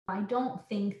I don't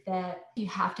think that you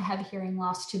have to have hearing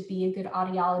loss to be a good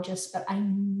audiologist, but I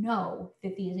know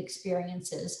that these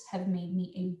experiences have made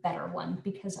me a better one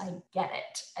because I get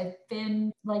it. I've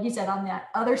been, like you said, on that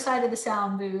other side of the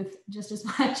sound booth just as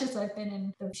much as I've been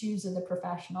in the shoes of the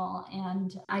professional.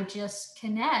 And I just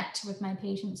connect with my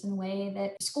patients in a way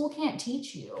that school can't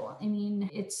teach you. I mean,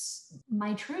 it's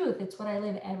my truth. It's what I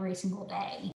live every single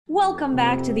day. Welcome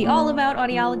back to the All About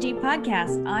Audiology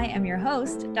podcast. I am your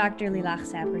host, Dr. Lilach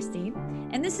Saperstein,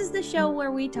 and this is the show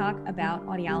where we talk about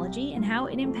audiology and how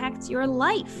it impacts your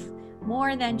life.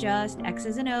 More than just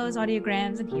X's and O's,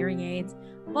 audiograms, and hearing aids,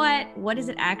 but what does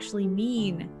it actually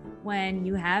mean when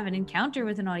you have an encounter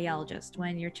with an audiologist,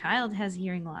 when your child has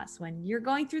hearing loss, when you're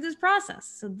going through this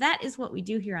process? So that is what we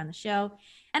do here on the show.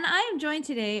 And I am joined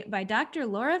today by Dr.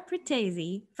 Laura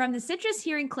Pratesi from the Citrus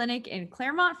Hearing Clinic in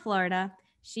Clermont, Florida.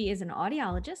 She is an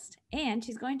audiologist, and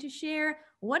she's going to share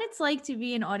what it's like to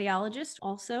be an audiologist,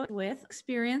 also with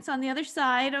experience on the other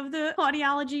side of the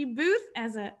audiology booth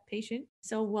as a patient.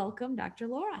 So welcome, Dr.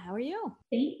 Laura. How are you?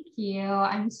 Thank you.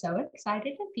 I'm so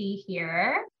excited to be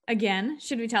here. Again,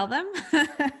 should we tell them? We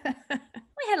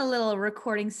had a little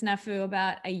recording snafu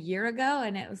about a year ago,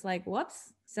 and it was like,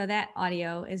 whoops. So that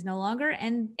audio is no longer,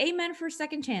 and amen for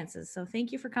second chances. So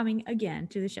thank you for coming again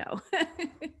to the show.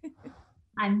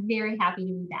 I'm very happy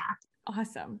to be back.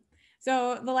 Awesome.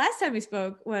 So the last time we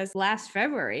spoke was last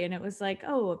February, and it was like,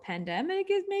 oh, a pandemic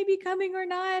is maybe coming or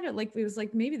not. Or like it was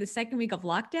like maybe the second week of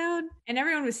lockdown, and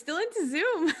everyone was still into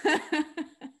Zoom.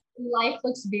 Life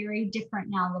looks very different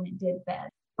now than it did then,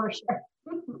 for sure.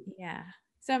 Yeah.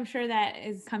 So I'm sure that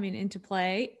is coming into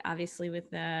play, obviously, with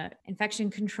the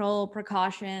infection control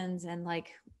precautions and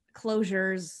like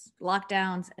closures,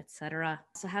 lockdowns, etc.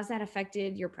 So how's that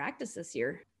affected your practice this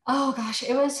year? Oh gosh,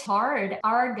 it was hard.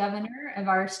 Our governor of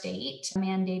our state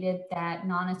mandated that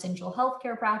non-essential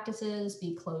healthcare practices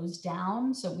be closed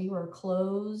down. So we were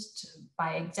closed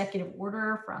by executive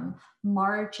order from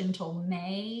March until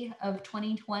May of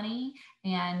 2020.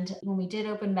 And when we did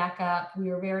open back up, we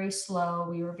were very slow.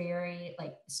 We were very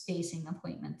spacing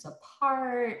appointments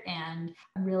apart and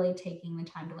really taking the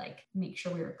time to make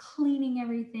sure we were cleaning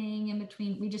everything in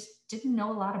between. We just didn't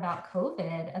know a lot about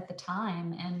COVID at the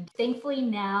time. And thankfully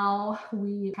now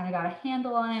we kind of got a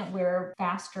handle on it. We're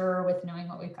faster with knowing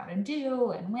what we've got to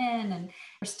do and when, and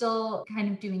we're still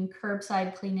kind of doing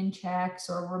curbside clean and checks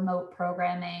or remote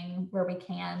programming where we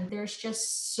can. There's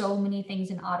just so many things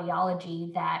in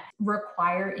audiology that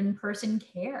require in-person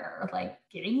care, like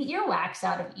getting earwax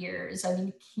out of ears. I mean,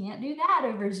 you can't do that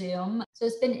over Zoom. So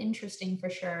it's been interesting for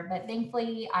sure. But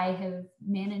thankfully, I have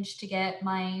managed to get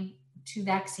my 2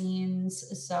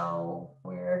 vaccines. So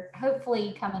we're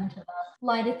hopefully coming to the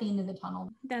light at the end of the tunnel.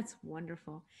 That's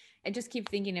wonderful. I just keep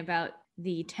thinking about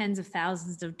the tens of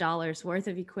thousands of dollars worth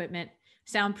of equipment,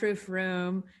 soundproof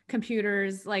room,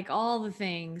 computers, like all the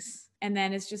things. And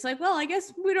then it's just like, well, I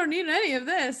guess we don't need any of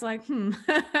this. Like,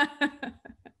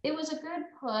 It was a good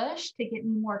push to get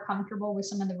me more comfortable with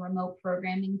some of the remote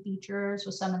programming features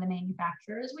with some of the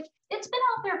manufacturers, which it's been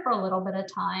out there for a little bit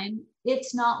of time.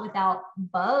 It's not without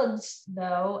bugs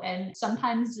though. And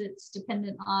sometimes it's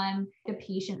dependent on the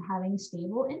patient having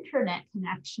stable internet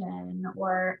connection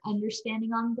or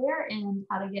understanding on their end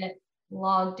how to get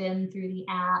logged in through the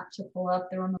app to pull up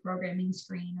the remote programming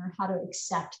screen or how to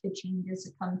accept the changes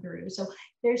that come through. So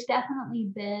there's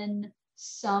definitely been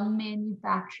some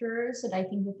manufacturers that I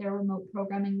think that their remote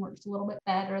programming works a little bit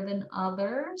better than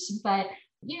others, but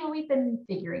we've been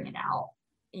figuring it out.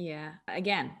 Yeah.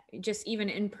 Again, just even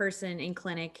in person, in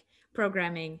clinic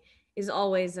programming is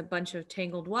always a bunch of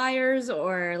tangled wires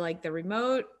or like the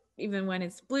remote, even when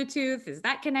it's Bluetooth, is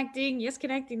that connecting? Yes,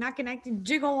 connecting, not connecting,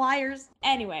 jiggle wires.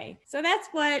 Anyway, so that's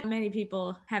what many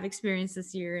people have experienced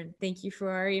this year. And thank you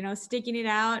for, sticking it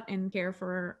out and care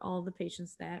for all the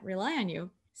patients that rely on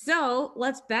you. So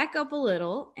let's back up a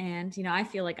little. And, I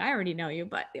feel like I already know you,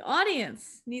 but the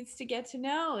audience needs to get to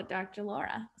know Dr.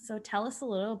 Laura. So tell us a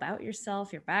little about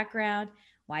yourself, your background,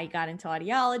 why you got into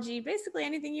audiology, basically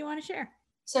anything you want to share.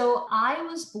 So I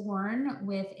was born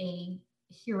with a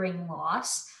hearing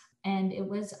loss, and it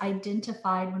was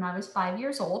identified when I was 5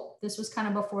 years old. This was kind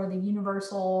of before the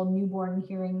universal newborn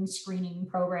hearing screening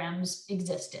programs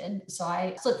existed. So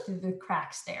I slipped through the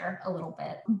cracks there a little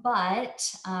bit. But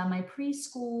my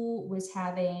preschool was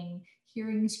having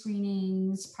hearing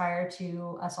screenings prior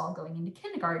to us all going into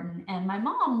kindergarten. And my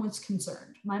mom was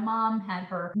concerned. My mom had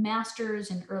her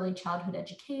master's in early childhood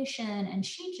education, and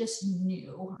she just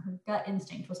knew. Her gut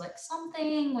instinct was like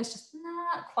something was just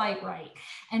not quite right.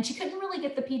 And she couldn't really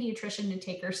get the pediatrician to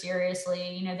take her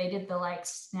seriously. You know, they did the like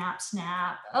snap,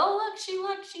 snap. Oh,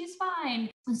 look, she's fine.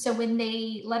 And so when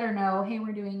they let her know, hey,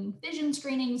 we're doing vision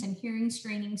screenings and hearing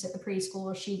screenings at the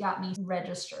preschool, she got me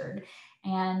registered.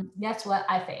 And guess what?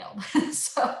 I failed.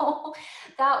 So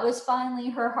that was finally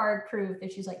her hard proof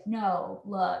that she's like, no,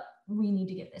 look, we need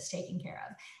to get this taken care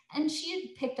of. And she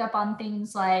had picked up on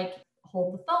things like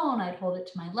hold the phone, I'd hold it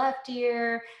to my left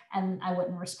ear and I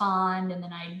wouldn't respond. And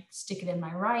then I'd stick it in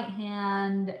my right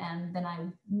hand and then I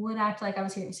would act like I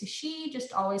was hearing. So she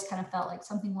just always kind of felt like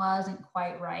something wasn't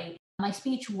quite right. My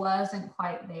speech wasn't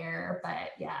quite there,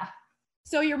 but yeah.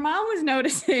 So your mom was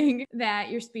noticing that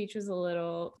your speech was a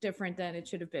little different than it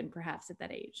should have been perhaps at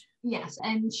that age. Yes.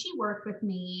 And she worked with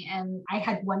me and I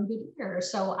had one good ear.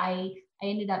 So I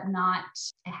ended up not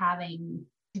having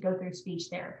to go through speech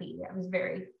therapy. I was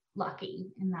very lucky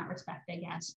in that respect, I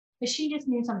guess. But she just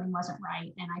knew something wasn't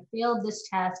right. And I failed this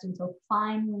test until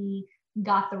finally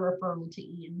got the referral to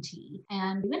ENT.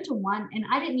 And we went to one, and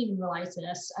I didn't even realize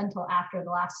this until after the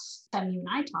last time you and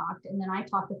I talked. And then I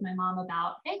talked with my mom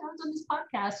about, hey, I was on this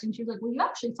podcast. And she was like, well, you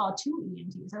actually saw 2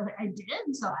 ENTs. I was like, I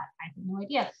did? So I had no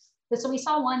idea. But so we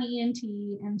saw one ENT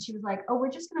and she was like, oh, we're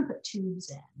just going to put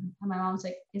tubes in. And my mom was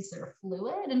like, is there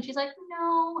fluid? And she's like,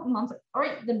 no. And mom's like, all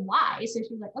right, then why? So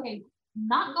she was like, okay,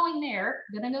 not going there,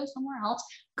 gonna go somewhere else.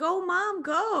 Go, mom,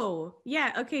 go.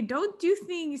 Yeah, okay, don't do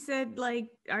things that like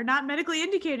are not medically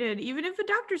indicated, even if a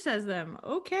doctor says them.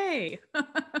 Okay.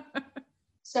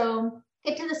 So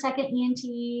get to the second ENT,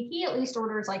 he at least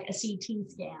orders like a CT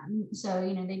scan. So,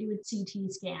 you know, they do a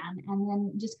CT scan and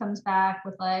then just comes back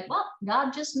with like, well,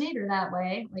 God just made her that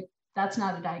way. Like, that's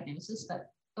not a diagnosis, but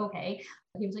okay.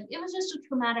 He was like, it was just a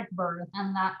traumatic birth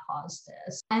and that caused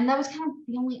this. And that was kind of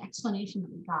the only explanation that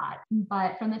we got.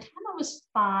 But from the time I was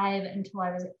 5 until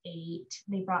I was 8,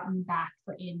 they brought me back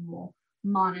for annual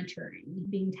monitoring,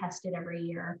 being tested every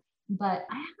year. But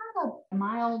I had a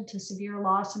mild to severe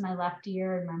loss in my left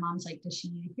ear. And my mom's like, does she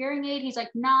need a hearing aid? He's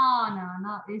like, no.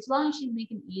 As long as she's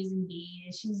making E's and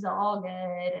B's, she's all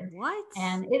good. And what?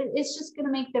 And it's just going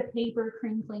to make the paper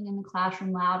crinkling in the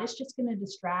classroom loud. It's just going to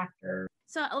distract her.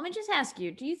 So let me just ask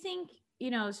you, do you think,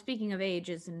 you know, speaking of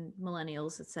ages and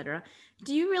millennials, et cetera,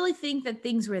 do you really think that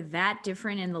things were that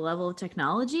different in the level of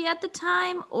technology at the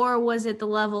time? Or was it the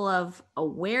level of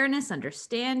awareness,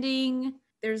 understanding?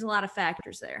 There's a lot of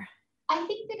factors there. I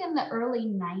think that in the early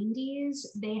 90s,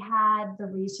 they had the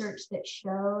research that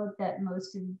showed that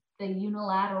most of the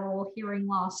unilateral hearing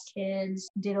loss kids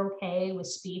did okay with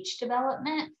speech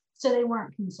development, so they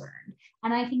weren't concerned.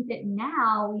 And I think that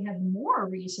now we have more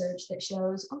research that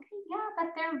shows, okay, yeah,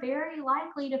 that they're very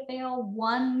likely to fail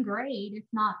 1 grade, if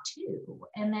not 2,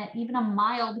 and that even a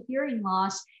mild hearing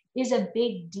loss is a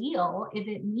big deal if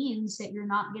it means that you're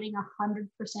not getting 100%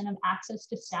 of access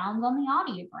to sounds on the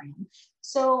audiogram.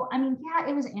 So, I mean, yeah,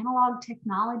 it was analog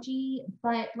technology,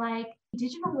 but like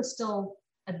digital was still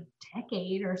a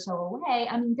decade or so away.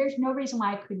 I mean, there's no reason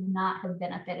why I could not have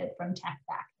benefited from tech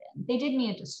back then. They did me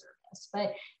a disservice,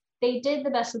 but they did the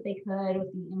best that they could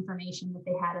with the information that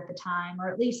they had at the time,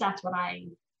 or at least that's what I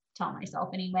tell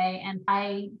myself anyway. And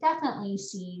I definitely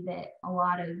see that a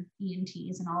lot of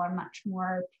ENTs and all are much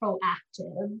more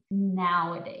proactive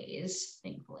nowadays,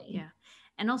 thankfully. Yeah.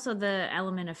 And also the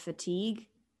element of fatigue,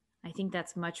 I think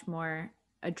that's much more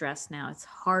addressed now. It's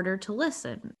harder to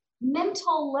listen.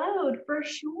 Mental load for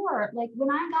sure. Like when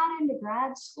I got into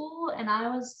grad school and I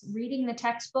was reading the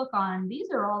textbook on these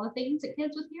are all the things that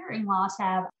kids with hearing loss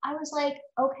have, I was like,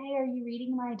 okay, are you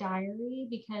reading my diary?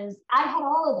 Because I had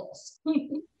all of this.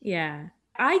 Yeah.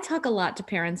 I talk a lot to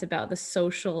parents about the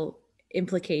social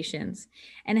implications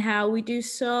and how we do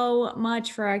so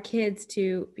much for our kids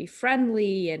to be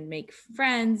friendly and make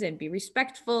friends and be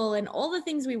respectful and all the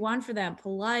things we want for them,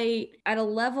 polite, at a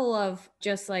level of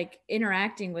just like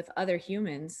interacting with other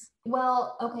humans.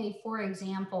 Well, okay, for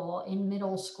example, in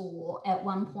middle school, at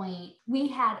one point, we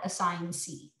had assigned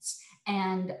seats.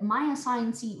 And my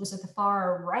assigned seat was at the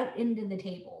far right end of the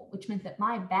table, which meant that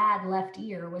my bad left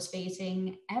ear was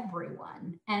facing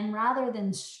everyone. And rather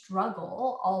than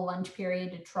struggle all lunch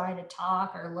period to try to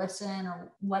talk or listen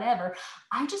or whatever,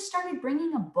 I just started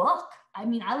bringing a book. I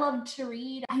mean, I loved to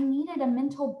read. I needed a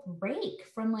mental break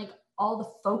from like all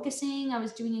the focusing I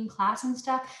was doing in class and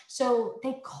stuff. So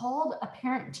they called a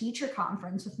parent-teacher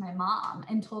conference with my mom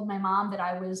and told my mom that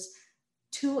I was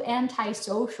too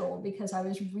antisocial because I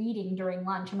was reading during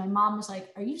lunch. And my mom was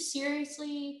like, are you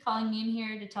seriously calling me in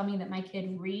here to tell me that my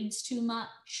kid reads too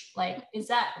much? Like, is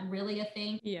that really a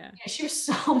thing? Yeah. She was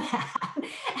so mad.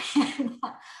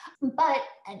 But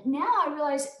now I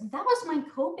realize that was my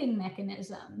coping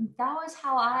mechanism. That was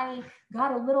how I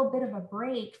got a little bit of a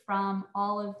break from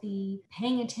all of the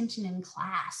paying attention in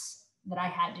class that I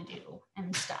had to do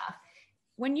and stuff.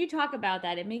 When you talk about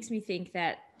that, it makes me think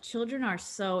that children are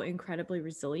so incredibly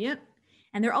resilient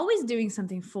and they're always doing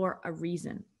something for a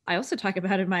reason. I also talk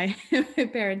about in my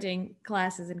parenting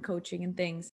classes and coaching and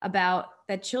things about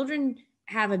that children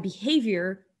have a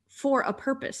behavior for a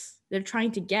purpose. They're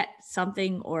trying to get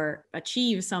something or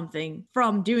achieve something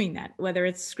from doing that, whether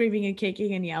it's screaming and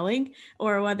kicking and yelling,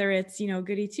 or whether it's,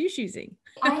 goody two-shoesing.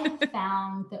 I have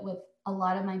found that with a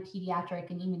lot of my pediatric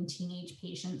and even teenage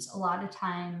patients, a lot of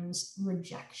times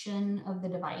rejection of the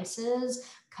devices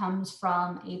comes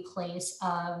from a place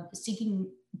of seeking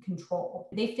control.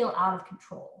 They feel out of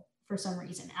control for some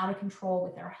reason, out of control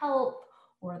with their health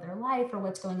or their life or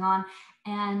what's going on.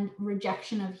 And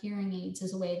rejection of hearing aids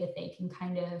is a way that they can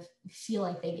kind of feel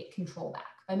like they get control back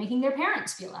by making their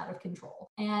parents feel out of control.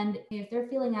 And if they're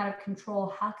feeling out of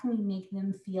control, how can we make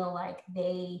them feel like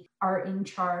they are in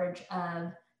charge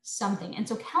of something? And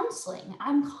so counseling,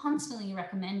 I'm constantly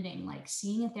recommending like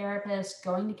seeing a therapist,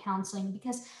 going to counseling,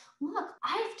 because look,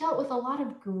 I've dealt with a lot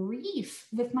of grief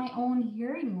with my own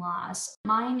hearing loss.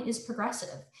 Mine is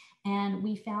progressive. And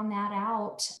we found that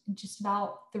out just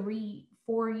about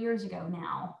 3-4 years ago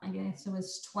now. I guess it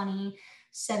was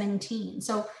 2017.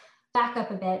 So back up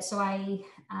a bit. So I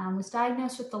was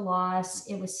diagnosed with the loss.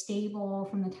 It was stable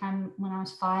from the time when I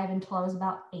was 5 until I was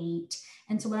about 8.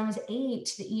 And so when I was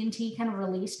 8, the ENT kind of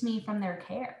released me from their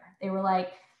care. They were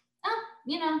like, oh,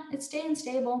 it's staying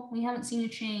stable. We haven't seen a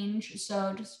change.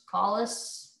 So just call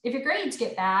us if your grades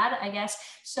get bad, I guess.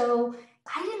 So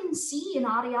I didn't see an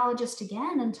audiologist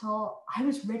again until I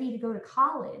was ready to go to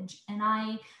college. And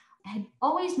I had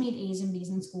always made A's and B's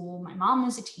in school. My mom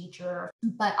was a teacher,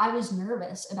 but I was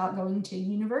nervous about going to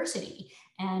university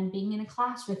and being in a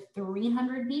class with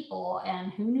 300 people,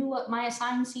 and who knew what my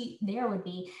assigned seat there would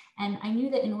be. And I knew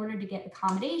that in order to get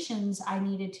accommodations, I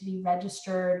needed to be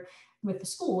registered with the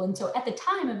school. And so at the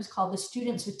time, it was called the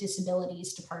Students with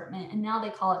Disabilities Department, and now they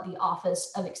call it the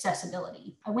Office of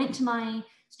Accessibility. I went to my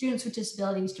Students with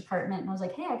Disabilities Department and I was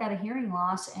like, hey, I got a hearing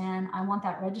loss and I want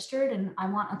that registered and I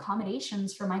want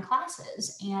accommodations for my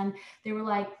classes. And they were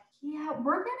like, yeah,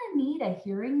 we're going to need a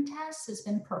hearing test that's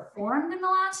been performed in the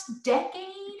last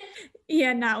decade.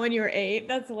 Yeah, not when you were 8.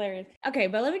 That's hilarious. Okay,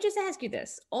 but let me just ask you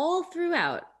this. All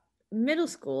throughout middle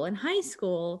school and high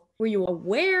school, were you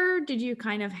aware? Did you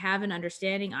kind of have an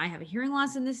understanding, I have a hearing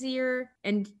loss in this ear?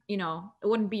 And, it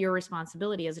wouldn't be your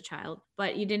responsibility as a child,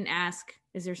 but you didn't ask,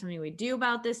 is there something we do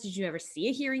about this? Did you ever see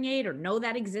a hearing aid or know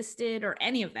that existed or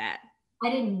any of that? I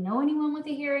didn't know anyone with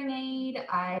a hearing aid.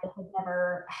 I had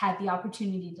never had the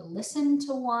opportunity to listen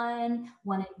to one.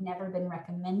 One had never been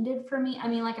recommended for me. I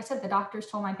mean, like I said, the doctors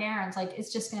told my parents, like,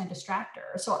 it's just going to distract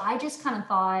her. So I just kind of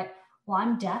thought, well,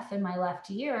 I'm deaf in my left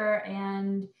ear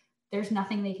and there's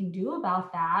nothing they can do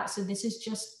about that. So this is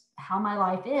just how my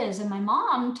life is. And my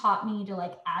mom taught me to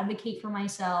like advocate for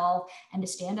myself and to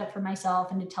stand up for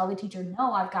myself and to tell the teacher,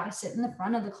 no, I've got to sit in the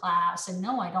front of the class. And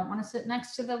no, I don't want to sit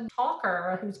next to the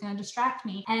talker who's going to distract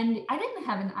me. And I didn't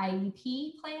have an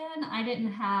IEP plan. I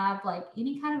didn't have like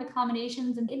any kind of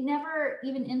accommodations. And it never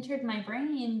even entered my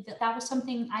brain that that was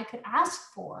something I could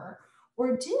ask for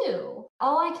or do.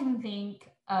 All I can think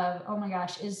of, oh my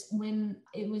gosh, is when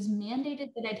it was mandated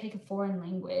that I take a foreign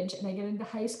language and I get into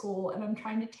high school and I'm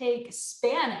trying to take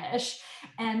Spanish,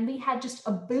 and we had just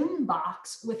a boom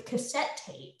box with cassette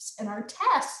tapes, and our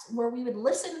tests where we would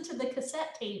listen to the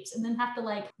cassette tapes and then have to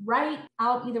like write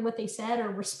out either what they said or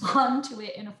respond to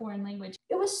it in a foreign language.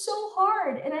 It was so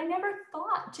hard. And I never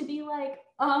thought to be like,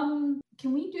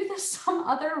 can we do this some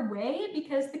other way?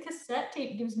 Because the cassette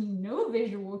tape gives me no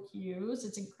visual cues.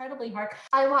 It's incredibly hard.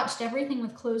 I watched everything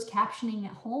with closed captioning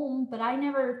at home, but I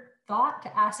never thought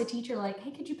to ask a teacher like,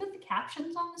 hey, could you put the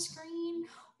captions on the screen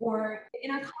or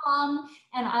intercom?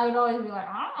 And I would always be like,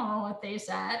 I don't know what they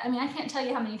said. I mean, I can't tell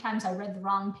you how many times I read the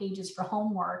wrong pages for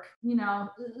homework,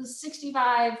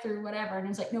 65 through whatever. And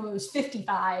it's like, no, it was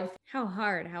 55. How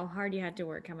hard you had to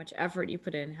work, how much effort you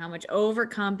put in, how much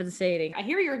overcompensating. I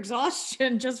hear your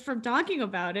exhaustion just from talking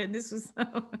about it. This was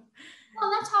so... Well,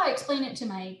 that's how I explain it to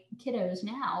my kiddos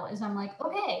now is I'm like,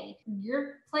 okay,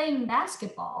 you're playing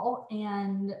basketball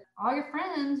and all your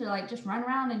friends are like just run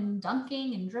around and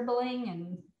dunking and dribbling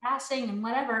and passing and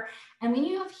whatever. And when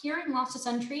you have hearing loss that's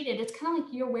untreated, it's kind of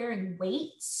like you're wearing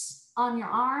weights on your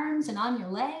arms and on your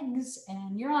legs,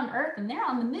 and you're on Earth and they're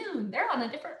on the moon. They're on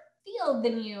a different field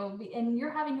than you, and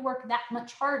you're having to work that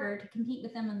much harder to compete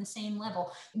with them on the same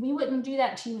level. We wouldn't do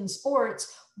that to you in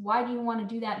sports. Why do you want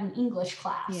to do that in English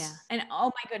class? Yeah. And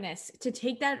oh my goodness, to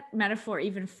take that metaphor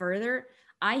even further,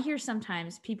 I hear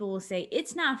sometimes people will say,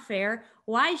 it's not fair.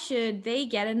 Why should they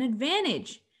get an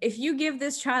advantage? If you give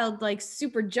this child like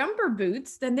super jumper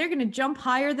boots, then they're going to jump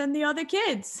higher than the other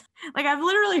kids. Like I've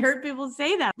literally heard people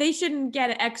say that. They shouldn't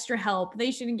get extra help.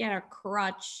 They shouldn't get a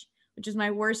crutch, which is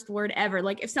my worst word ever.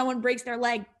 Like if someone breaks their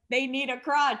leg, they need a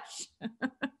crutch.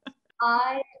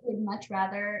 I would much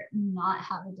rather not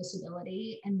have a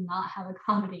disability and not have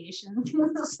accommodations.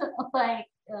 Like,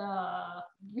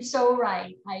 you're so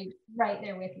right. I'm right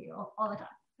there with you all the time.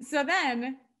 So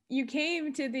then you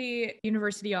came to the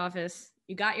university office,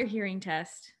 you got your hearing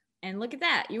test, and look at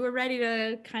that. You were ready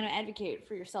to kind of advocate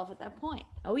for yourself at that point.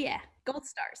 Oh yeah, gold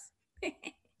stars.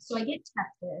 So I get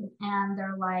tested and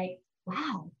they're like,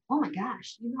 wow, oh my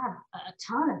gosh, you have a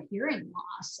ton of hearing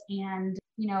loss. And,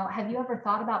 have you ever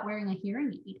thought about wearing a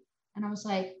hearing aid? And I was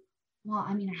like, well,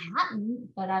 I mean, I hadn't,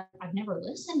 but I've never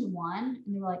listened to one.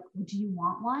 And they were like, well, do you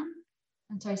want one?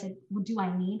 And so I said, well, do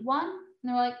I need one? And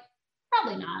they were like,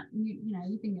 probably not.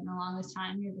 You've been getting along this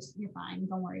time. You're fine.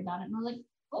 Don't worry about it. And I was like,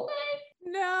 okay.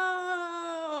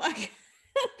 No.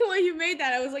 The way you made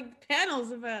that, I was like panels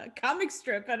of a comic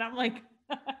strip, and I'm like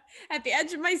at the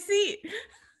edge of my seat.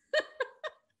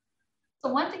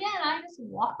 So once again, I just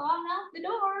walk on out the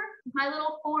door, my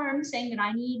little form saying that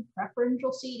I need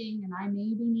preferential seating and I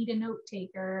maybe need a note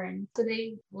taker. And so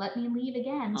they let me leave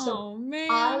again. Oh, man.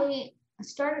 I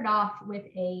started off with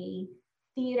a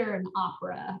theater and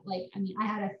opera. I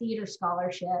had a theater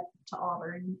scholarship to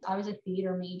Auburn. I was a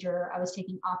theater major. I was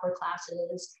taking opera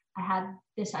classes. I had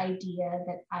this idea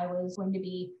that I was going to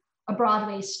be a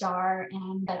Broadway star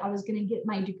and that I was going to get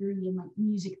my degree in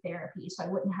music therapy. So I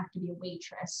wouldn't have to be a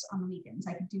waitress on the weekends.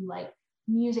 I could do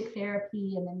music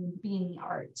therapy and then be in the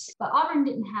arts. But Auburn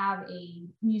didn't have a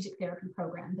music therapy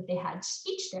program, but they had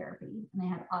speech therapy and they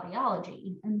had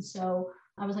audiology. And so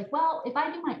I was like, well, if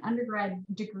I do my undergrad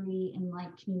degree in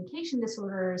communication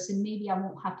disorders, then maybe I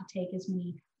won't have to take as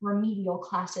many remedial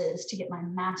classes to get my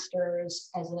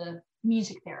master's as a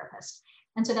music therapist.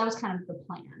 And so that was kind of the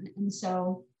plan. And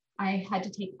so I had to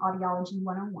take Audiology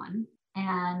 101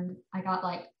 and I got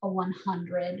a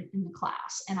 100 in the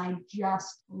class and I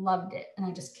just loved it and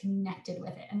I just connected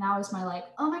with it. And that was my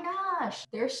oh my gosh,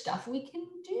 there's stuff we can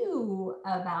do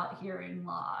about hearing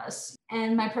loss.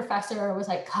 And my professor was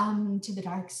like, come to the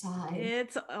dark side.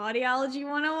 It's Audiology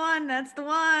 101. That's the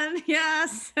one.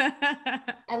 Yes.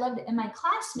 I loved it. And my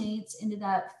classmates ended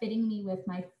up fitting me with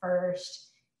my first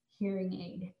hearing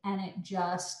aid and it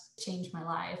just changed my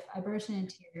life. I burst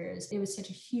into tears. It was such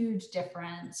a huge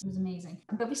difference. It was amazing.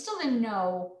 But we still didn't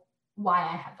know why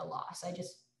I had the loss. I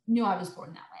just knew I was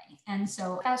born that way. And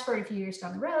so fast forward a few years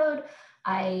down the road,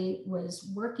 I was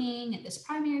working at this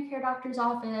primary care doctor's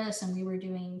office and we were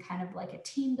doing kind of a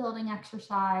team building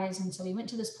exercise. And so we went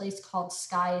to this place called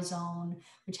Sky Zone,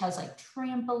 which has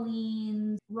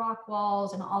trampolines, rock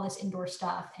walls, and all this indoor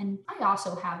stuff. And I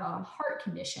also have a heart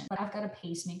condition, but I've got a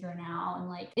pacemaker now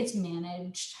and it's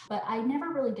managed. But I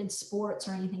never really did sports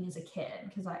or anything as a kid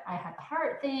because I had the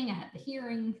heart thing, I had the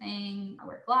hearing thing, I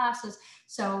wear glasses.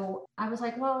 So I was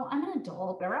like, well, I'm an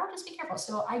adult, but I'll just be careful.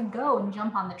 So I go and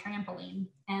jump on the trampoline.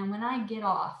 And when I get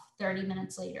off 30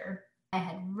 minutes later, I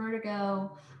had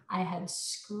vertigo, I had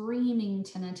screaming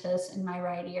tinnitus in my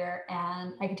right ear,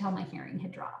 and I could tell my hearing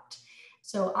had dropped.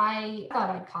 So I thought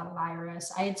I'd caught a virus.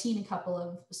 I had seen a couple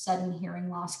of sudden hearing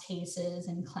loss cases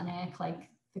in clinic,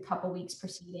 the couple weeks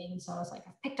preceding. So I was like,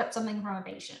 I picked up something from a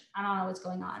patient. I don't know what's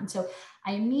going on. So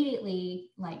I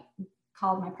immediately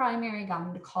called my primary, got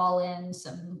him to call in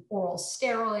some oral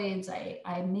steroids.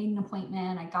 I made an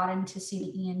appointment. I got in to see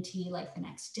the ENT the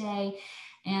next day.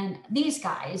 And these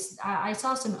guys, I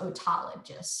saw some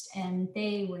otologists and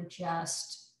they were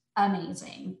just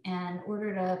amazing and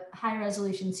ordered a high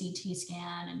resolution CT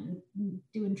scan and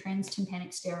doing transtympanic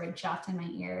steroid shots in my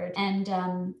ear.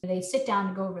 And they sit down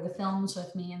to go over the films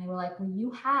with me and they were like, well, you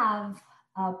have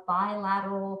a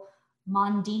bilateral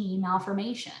Mondini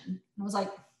malformation. And I was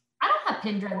like, I don't have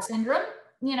Pendred syndrome,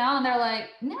 and they're like,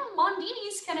 no,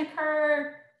 Mondini's can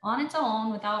occur on its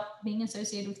own without being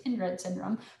associated with Pendred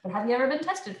syndrome. But have you ever been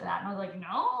tested for that? And I was like,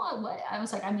 no. I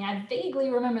was like, I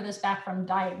vaguely remember this back from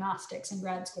diagnostics in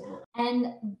grad school.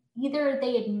 And either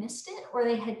they had missed it or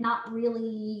they had not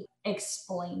really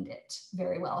explained it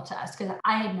very well to us because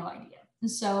I had no idea.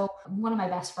 So one of my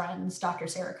best friends, Dr.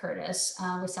 Sarah Curtis,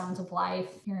 with Sounds of Life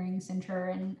Hearing Center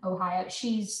in Ohio,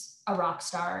 she's a rock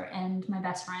star and my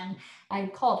best friend. I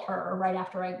called her right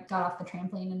after I got off the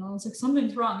trampoline and I was like,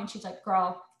 something's wrong. And she's like,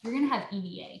 girl, you're going to have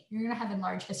EVA. You're going to have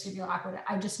enlarged vestibular aqueduct.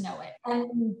 I just know it.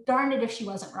 And darn it if she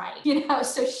wasn't right,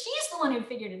 So she's the one who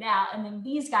figured it out. And then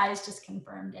these guys just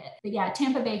confirmed it. But yeah,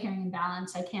 Tampa Bay Hearing and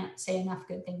Balance, I can't say enough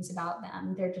good things about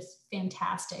them. They're just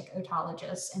fantastic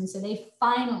otologists. And so they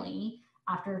finally,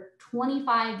 after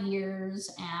 25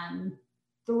 years and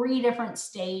 3 different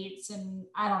states and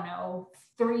I don't know,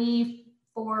 3,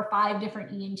 4, 5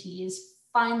 different ENTs,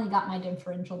 finally got my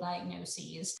differential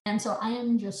diagnoses. And so I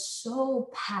am just so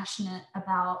passionate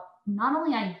about not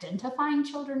only identifying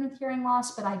children with hearing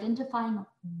loss, but identifying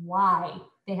why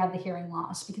they have the hearing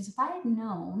loss. Because if I had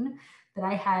known that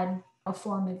I had a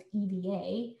form of EVA,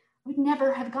 I would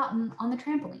never have gotten on the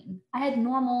trampoline. I had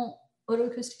normal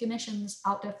otoacoustic emissions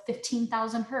out to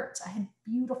 15,000 hertz. I had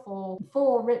beautiful,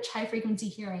 full, rich, high frequency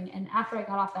hearing. And after I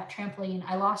got off that trampoline,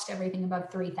 I lost everything above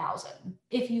 3,000.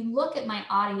 If you look at my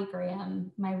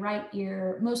audiogram, my right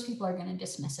ear, most people are going to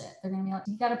dismiss it. They're going to be like,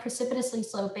 you got a precipitously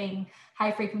sloping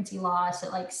high frequency loss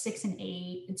at like 6 and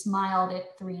 8. It's mild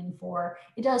at 3 and 4.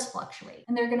 It does fluctuate.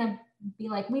 And they're going to be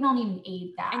like, we don't even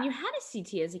aid that. And you had a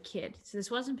CT as a kid, so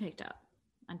this wasn't picked up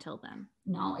until then.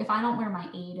 No, if I don't wear my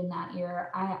aid in that ear,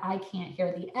 I can't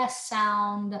hear the S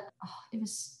sound. Oh, it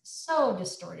was so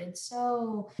distorted,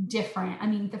 so different. I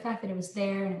mean, the fact that it was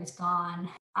there and it was gone,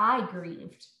 I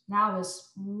grieved. That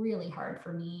was really hard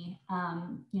for me.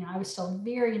 I was still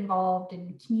very involved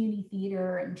in community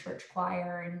theater and church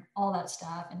choir and all that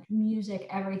stuff, and music,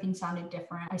 everything sounded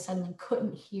different. I suddenly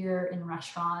couldn't hear in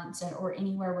restaurants or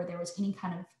anywhere where there was any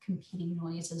kind of competing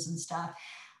noises and stuff.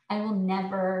 I will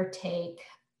never take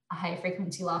a high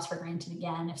frequency loss for granted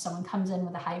again. If someone comes in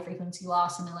with a high frequency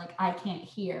loss and they're like, I can't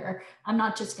hear, I'm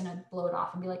not just going to blow it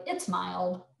off and be like, it's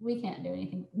mild, we can't do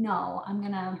anything. No, I'm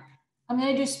going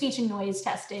to do speech and noise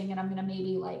testing, and I'm going to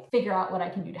maybe like figure out what I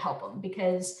can do to help them,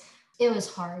 because it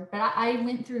was hard. But I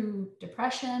went through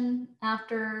depression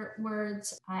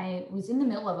afterwards. I was in the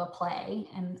middle of a play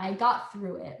and I got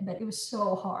through it, but it was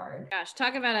so hard. Gosh,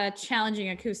 talk about a challenging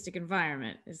acoustic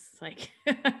environment. It's like...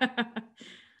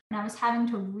 And I was having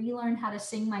to relearn how to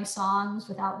sing my songs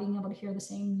without being able to hear the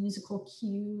same musical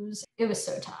cues. It was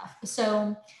so tough.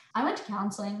 So I went to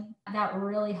counseling. That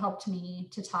really helped me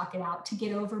to talk it out, to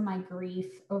get over my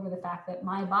grief over the fact that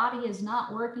my body is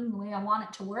not working the way I want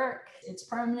it to work. It's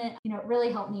permanent. It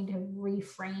really helped me to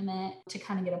reframe it, to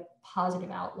kind of get a positive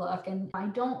outlook. And I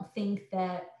don't think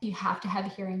that you have to have a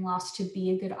hearing loss to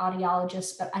be a good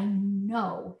audiologist, but I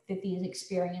know that these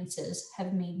experiences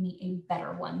have made me a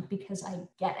better one because I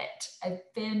get it. I've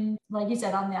been, like you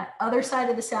said, on that other side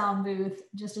of the sound booth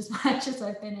just as much as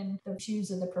I've been in the shoes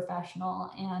of the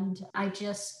professional. And I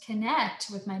just connect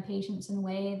with my patients in a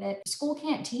way that school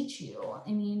can't teach you.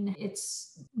 I mean,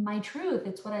 it's my truth.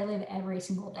 It's what I live every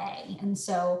single day. And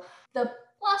so the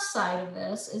plus side of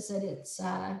this is that it's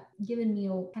given me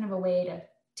kind of a way to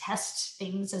test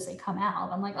things as they come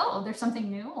out. I'm like, oh, there's something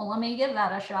new. Well, let me give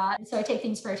that a shot. So I take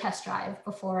things for a test drive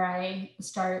before I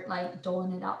start like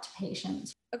doling it out to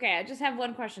patients. Okay, I just have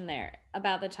one question there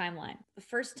about the timeline. The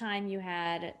first time you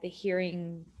had the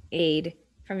hearing aid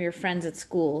from your friends at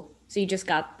school, so you just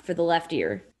got for the left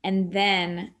ear. And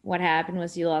then what happened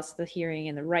was you lost the hearing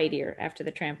in the right ear after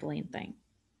the trampoline thing.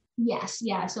 Yes.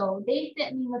 Yeah. So they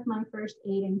fit me with my first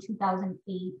aid in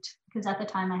 2008, because at the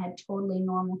time I had totally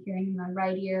normal hearing in my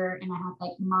right ear, and I had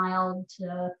like mild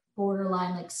to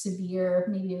borderline, like severe,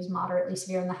 maybe it was moderately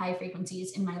severe in the high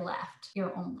frequencies in my left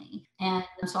ear only. And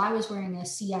so I was wearing a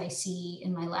CIC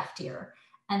in my left ear.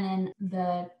 And then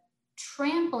the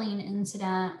trampoline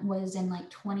incident was in like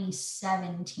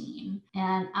 2017.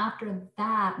 And after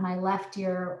that, my left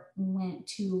ear went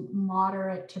to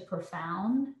moderate to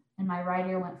profound, and my right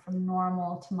ear went from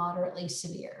normal to moderately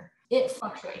severe. It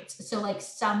fluctuates. So like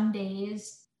some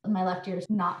days my left ear is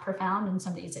not profound and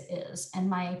some days it is. And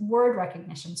my word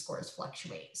recognition scores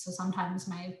fluctuate. So sometimes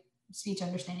my speech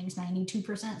understanding is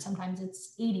 92%, sometimes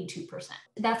it's 82%.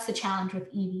 That's the challenge with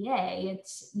EVA.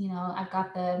 It's, I've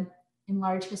got the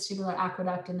enlarged vestibular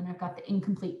aqueduct, and then I've got the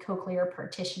incomplete cochlear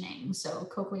partitioning. So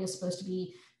cochlea is supposed to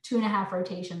be 2.5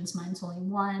 rotations. Mine's only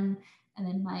 1. And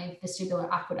then my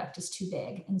vestibular aqueduct is too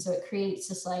big. And so it creates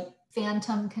this like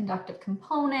phantom conductive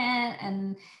component.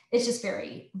 And it's just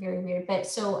very, very weird. But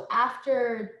so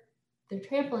after the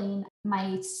trampoline,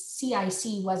 my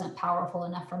CIC wasn't powerful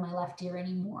enough for my left ear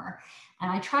anymore.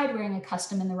 And I tried wearing a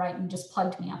custom in the right and just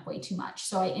plugged me up way too much.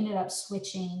 So I ended up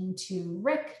switching to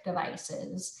RIC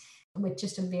devices with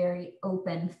just a very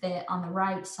open fit on the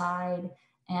right side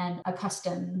and a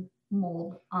custom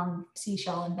mold on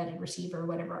seashell embedded receiver,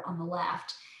 whatever, on the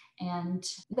left.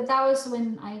 But that was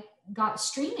when I got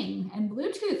streaming and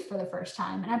Bluetooth for the first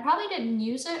time. And I probably didn't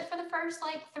use it for the first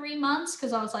like 3 months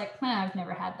because I was like, I've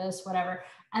never had this, whatever.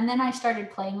 And then I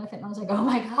started playing with it and I was like, oh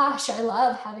my gosh, I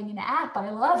love having an app.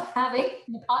 I love having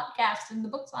the podcast and the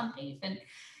books on tape. And,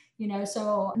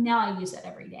 so now I use it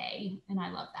every day and I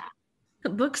love that.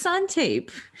 Books on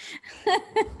tape,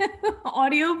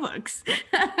 audiobooks.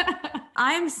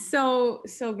 I'm so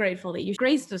grateful that you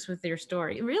graced us with your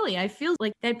story. Really, I feel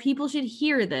like that people should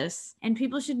hear this and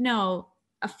people should know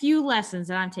a few lessons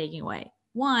that I'm taking away.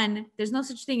 One, there's no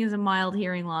such thing as a mild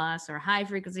hearing loss or high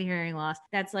frequency hearing loss.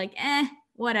 That's like,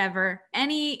 whatever.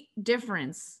 Any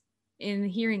difference in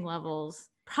hearing levels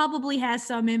probably has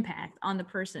some impact on the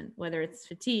person, whether it's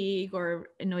fatigue or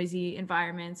noisy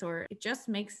environments, or it just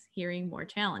makes hearing more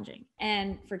challenging.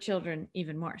 And for children,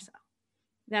 even more so.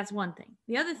 That's one thing.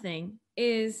 The other thing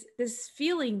is this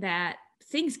feeling that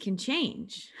things can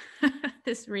change,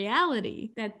 this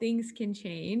reality that things can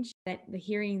change, that the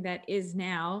hearing that is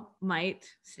now might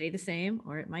stay the same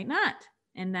or it might not.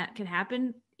 And that could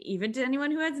happen even to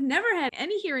anyone who has never had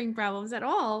any hearing problems at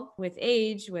all, with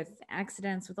age, with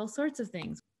accidents, with all sorts of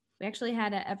things. We actually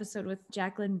had an episode with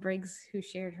Jacqueline Briggs, who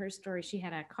shared her story. She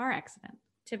had a car accident,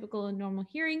 typical and normal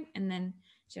hearing, and then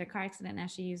she had a car accident. Now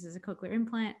she uses a cochlear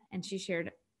implant, and she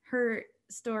shared her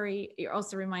story. You're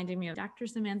also reminding me of Dr.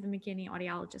 Samantha McKinney,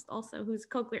 audiologist, also, who's a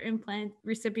cochlear implant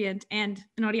recipient and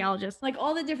an audiologist. Like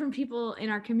all the different people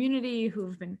in our community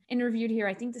who've been interviewed here,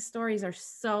 I think the stories are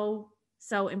so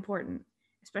important,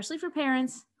 especially for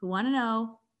parents who want to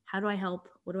know, how do I help?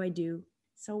 What do I do?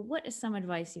 So what is some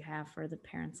advice you have for the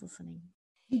parents listening?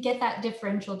 Get that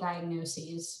differential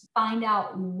diagnosis, find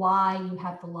out why you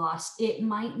have the loss. It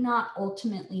might not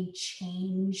ultimately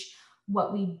change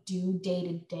what we do day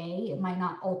to day. It might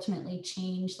not ultimately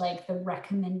change like the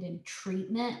recommended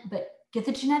treatment, but get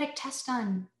the genetic test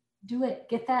done, do it.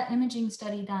 Get that imaging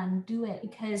study done, do it,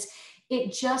 because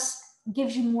it just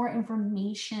gives you more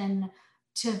information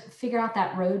to figure out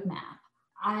that roadmap.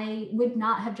 I would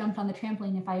not have jumped on the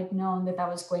trampoline if I had known that that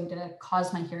was going to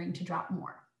cause my hearing to drop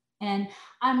more. And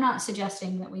I'm not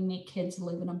suggesting that we make kids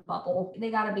live in a bubble.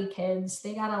 They got to be kids.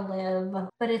 They got to live.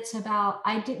 But it's about,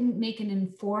 I didn't make an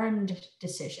informed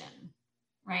decision,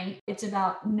 right? It's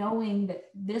about knowing that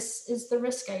this is the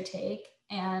risk I take.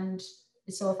 And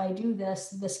so if I do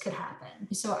this, this could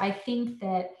happen. So I think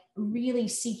that really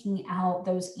seeking out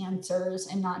those answers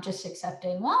and not just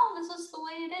accepting, well, this is the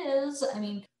way it is. I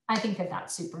mean, I think that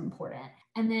that's super important.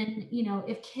 And then,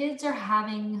 if kids are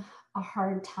having a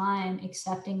hard time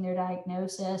accepting their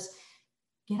diagnosis,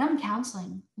 get them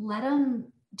counseling, let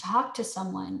them talk to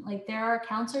someone. Like there are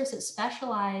counselors that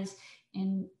specialize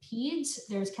in peds.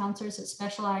 There's counselors that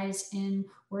specialize in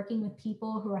working with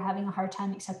people who are having a hard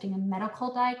time accepting a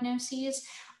medical diagnosis.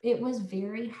 It was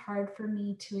very hard for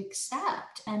me to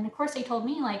accept. And of course they told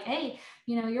me like, hey,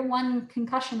 you're one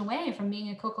concussion away from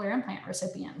being a cochlear implant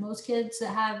recipient. Most kids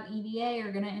that have EVA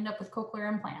are going to end up with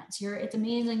cochlear implants. It's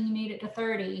amazing you made it to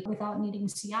 30 without needing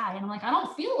CI. And I'm like, I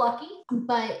don't feel lucky.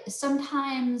 But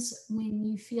sometimes when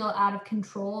you feel out of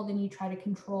control, then you try to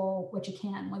control what you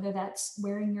can, whether that's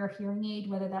wearing your hearing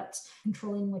aid, whether that's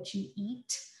controlling what you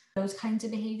eat, those kinds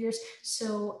of behaviors.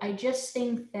 So I just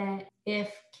think that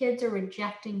if kids are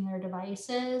rejecting their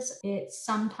devices, it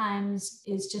sometimes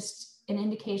is just an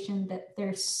indication that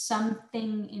there's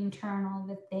something internal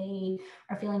that they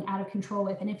are feeling out of control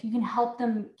with. And if you can help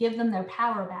them, give them their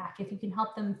power back, if you can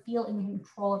help them feel in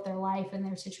control of their life and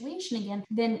their situation again,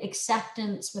 then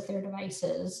acceptance with their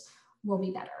devices will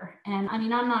be better. And I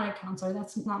mean, I'm not a counselor.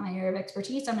 That's not my area of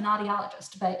expertise. I'm an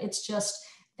audiologist, but it's just,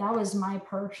 that was my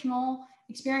personal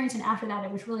experience. And after that,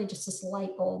 it was really just this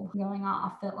light bulb going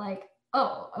off that like,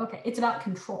 oh, okay, it's about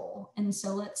control. And so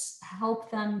let's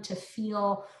help them to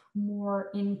feel more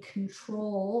in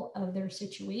control of their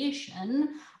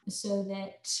situation so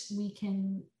that we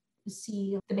can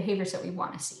see the behaviors that we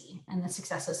want to see and the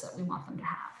successes that we want them to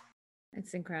have.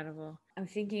 It's incredible. I'm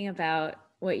thinking about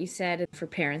what you said for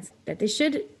parents, that they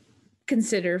should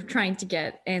consider trying to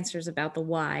get answers about the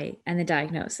why and the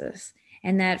diagnosis.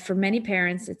 And that for many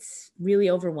parents, it's really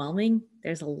overwhelming.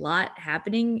 There's a lot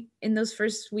happening in those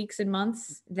first weeks and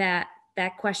months that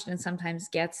question sometimes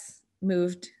gets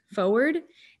moved forward.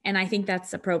 And I think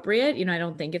that's appropriate. I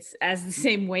don't think it's as the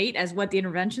same weight as what the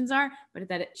interventions are, but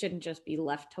that it shouldn't just be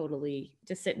left totally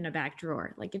to sit in a back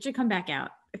drawer. Like it should come back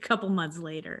out a couple months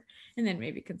later and then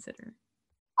maybe consider.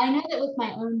 I know that with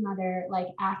my own mother, like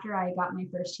after I got my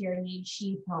first hearing aid,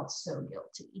 she felt so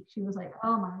guilty. She was like,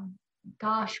 oh my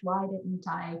gosh, why didn't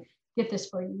I get this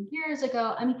for you years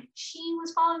ago. I mean, she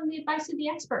was following the advice of the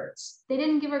experts. They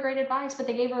didn't give her great advice, but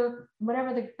they gave her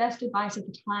whatever the best advice at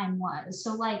the time was.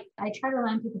 So like, I try to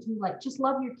remind people to like, just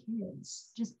love your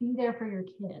kids. Just be there for your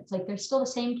kids. Like they're still the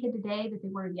same kid today that they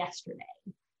were yesterday.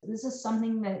 This is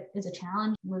something that is a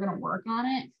challenge. We're going to work on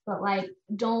it, but like,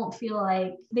 don't feel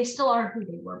like they still are who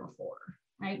they were before,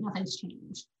 right? Nothing's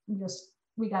changed.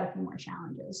 We got a few more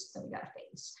challenges that we got to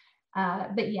face.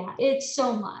 But yeah, it's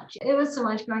so much. It was so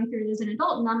much going through it as an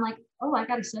adult. And I'm like, oh, I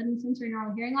got a sudden sensory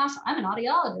neural hearing loss. I'm an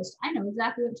audiologist. I know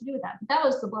exactly what to do with that. But that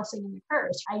was the blessing and the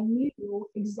curse. I knew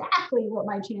exactly what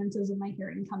my chances of my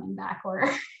hearing coming back were.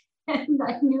 And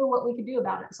I knew what we could do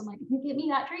about it. So I'm like, if you give me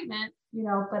that treatment,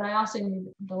 but I also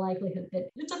knew the likelihood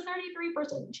that it's a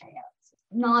 33% chance.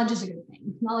 Knowledge is a good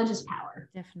thing. Knowledge is power.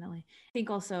 Definitely. I think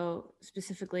also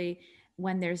specifically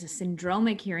when there's a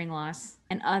syndromic hearing loss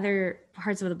and other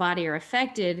parts of the body are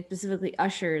affected, specifically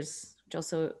ushers, which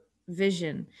also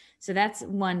vision. So that's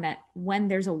one that when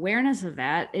there's awareness of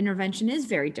that, intervention is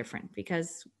very different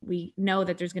because we know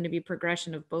that there's going to be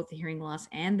progression of both the hearing loss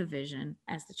and the vision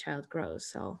as the child grows.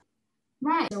 So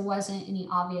right. There wasn't any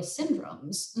obvious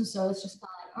syndromes. And so it's just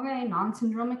like, okay,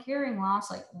 non-syndromic hearing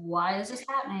loss. Like, why is this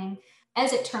happening?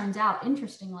 As it turns out,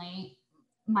 interestingly,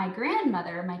 my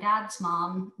grandmother, my dad's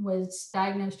mom, was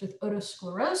diagnosed with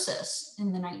otosclerosis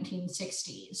in the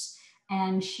 1960s.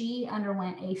 And she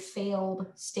underwent a failed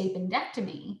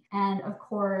stapendectomy. And of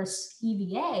course,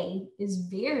 EVA is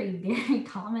very, very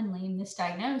commonly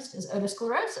misdiagnosed as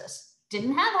otosclerosis.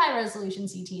 Didn't have high resolution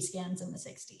CT scans in the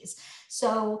 60s.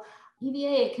 So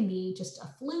EVA, it can be just a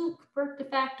fluke birth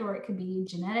defect, or it could be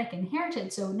genetic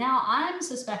inherited. So now I'm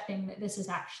suspecting that this is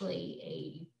actually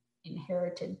a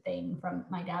inherited thing from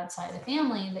my dad's side of the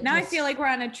family. Now I feel like we're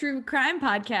on a true crime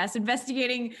podcast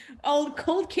investigating old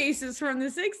cold cases from the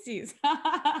 60s.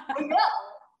 I know.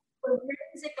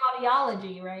 Forensic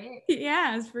audiology, right?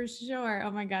 Yes, for sure.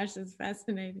 Oh my gosh, that's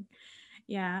fascinating.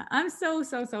 Yeah, I'm so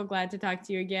glad to talk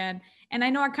to you again. And I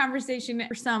know our conversation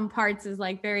for some parts is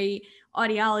like very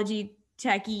audiology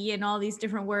techie and all these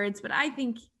different words, but I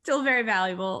think still very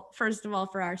valuable, first of all,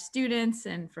 for our students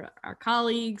and for our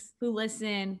colleagues who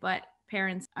listen, but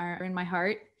parents are in my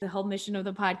heart. The whole mission of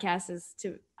the podcast is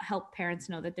to help parents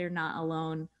know that they're not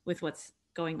alone with what's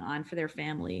going on for their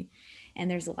family. And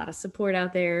there's a lot of support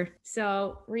out there.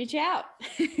 So reach out.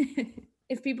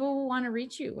 If people want to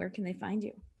reach you, where can they find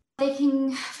you? They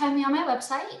can find me on my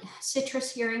website,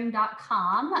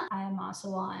 citrushearing.com. I'm also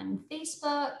on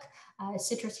Facebook,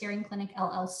 Citrus Hearing Clinic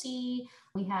LLC.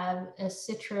 We have a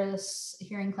Citrus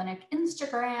Hearing Clinic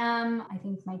Instagram. I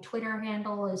think my Twitter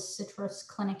handle is Citrus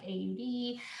Clinic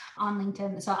AUD on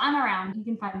LinkedIn. So I'm around. You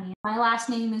can find me. My last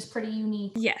name is pretty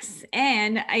unique. Yes.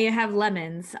 And I have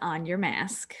lemons on your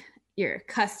mask, your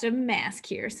custom mask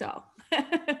here. So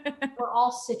we're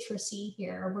all citrusy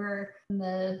here. We're in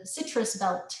the citrus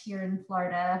belt here in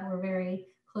Florida. We're very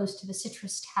close to the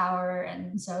citrus tower.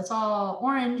 And so it's all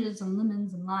oranges and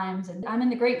lemons and limes. And I'm in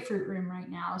the grapefruit room right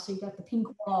now. So you've got the pink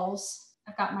walls.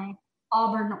 I've got my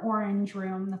Auburn orange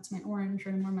room. That's my orange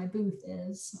room where my booth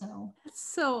is. So that's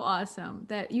so awesome.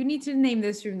 That you need to name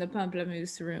this room the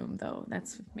Pamplemousse room, though.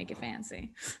 That's make it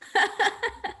fancy.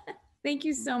 Thank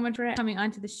you so much for coming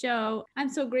onto the show. I'm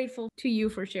so grateful to you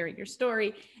for sharing your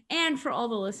story. And for all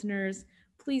the listeners,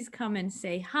 please come and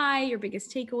say hi, your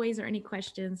biggest takeaways or any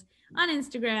questions on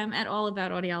Instagram at All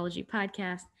About Audiology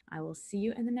Podcast. I will see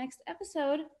you in the next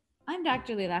episode. I'm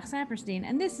Dr. Lilach Saperstein,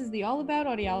 and this is the All About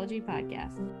Audiology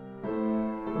Podcast.